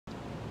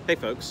Hey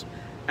folks,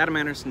 Adam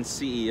Anderson,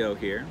 CEO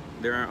here.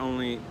 There are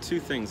only two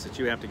things that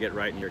you have to get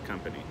right in your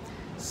company: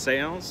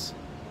 sales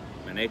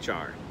and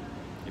HR.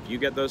 If you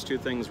get those two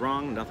things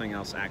wrong, nothing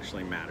else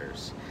actually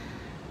matters.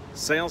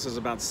 Sales is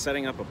about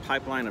setting up a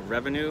pipeline of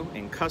revenue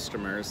and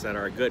customers that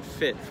are a good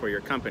fit for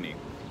your company.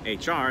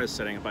 HR is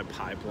setting up a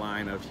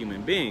pipeline of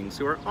human beings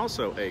who are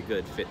also a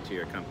good fit to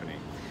your company.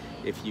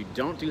 If you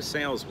don't do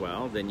sales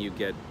well, then you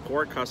get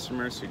poor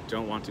customers who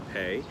don't want to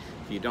pay.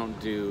 If you don't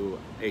do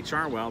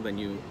HR well, then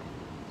you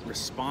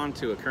respond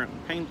to a current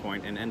pain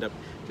point and end up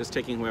just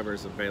taking whoever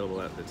is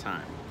available at the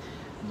time.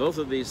 Both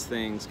of these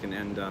things can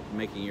end up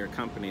making your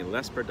company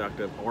less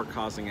productive or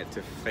causing it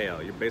to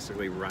fail. You're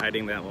basically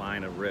riding that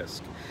line of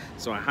risk.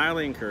 So I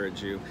highly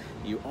encourage you.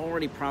 You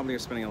already probably are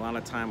spending a lot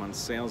of time on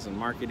sales and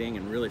marketing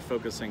and really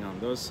focusing on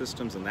those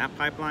systems and that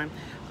pipeline.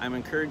 I'm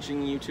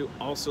encouraging you to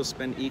also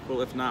spend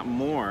equal, if not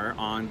more,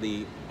 on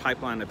the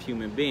pipeline of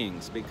human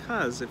beings,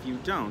 because if you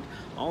don't,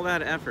 all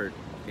that effort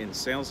in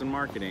sales and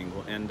marketing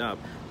will end up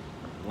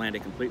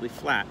landing completely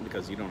flat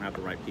because you don't have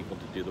the right people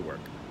to do the work.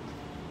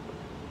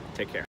 Take care.